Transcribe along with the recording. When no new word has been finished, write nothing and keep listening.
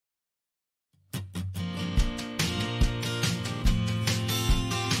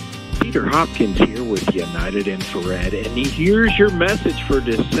Peter Hopkins here with United Infrared, and here's your message for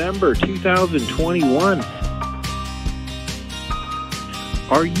December 2021.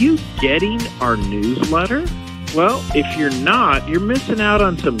 Are you getting our newsletter? Well, if you're not, you're missing out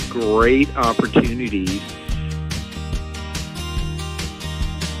on some great opportunities.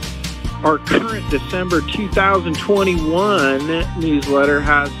 Our current December 2021 newsletter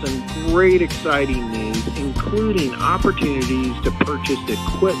has some great exciting news, including opportunities to purchase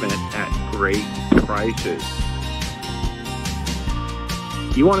equipment at great prices.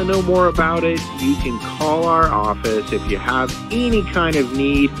 You want to know more about it? You can call our office if you have any kind of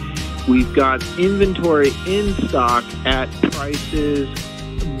need. We've got inventory in stock at prices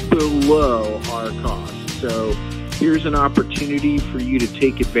below our cost. So here's an opportunity for you to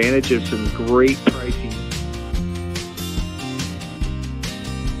take advantage of some great pricing.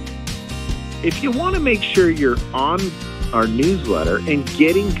 If you want to make sure you're on our newsletter and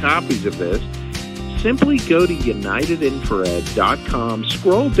getting copies of this, simply go to unitedinfrared.com,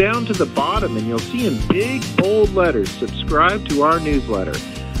 scroll down to the bottom, and you'll see in big, bold letters, subscribe to our newsletter.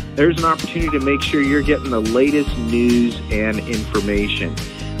 There's an opportunity to make sure you're getting the latest news and information.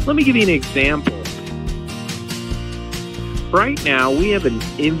 Let me give you an example. Right now, we have an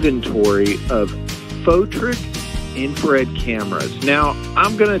inventory of Photrix infrared cameras. Now,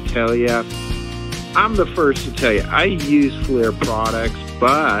 I'm going to tell you, I'm the first to tell you, I use FLIR products,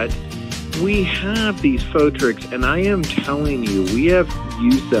 but we have these Photrix, and I am telling you, we have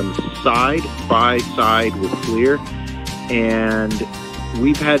used them side by side with FLIR, and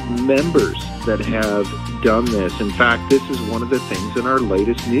we've had members that have done this. In fact, this is one of the things in our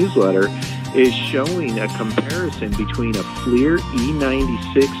latest newsletter is showing a comparison between a FLIR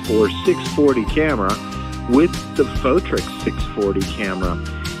E96 or 640 camera with the Photrix 640 camera.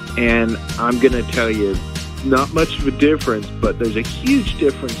 And I'm going to tell you, not much of a difference, but there's a huge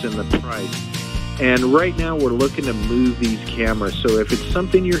difference in the price. And right now we're looking to move these cameras. So if it's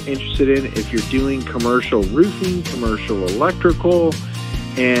something you're interested in, if you're doing commercial roofing, commercial electrical,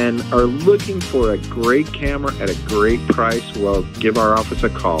 and are looking for a great camera at a great price, well, give our office a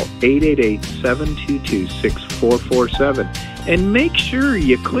call, 888-722-6447. And make sure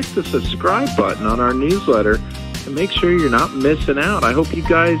you click the subscribe button on our newsletter and make sure you're not missing out. I hope you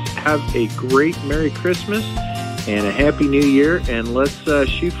guys have a great Merry Christmas and a Happy New Year, and let's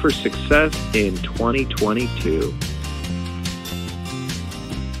shoot for success in 2022.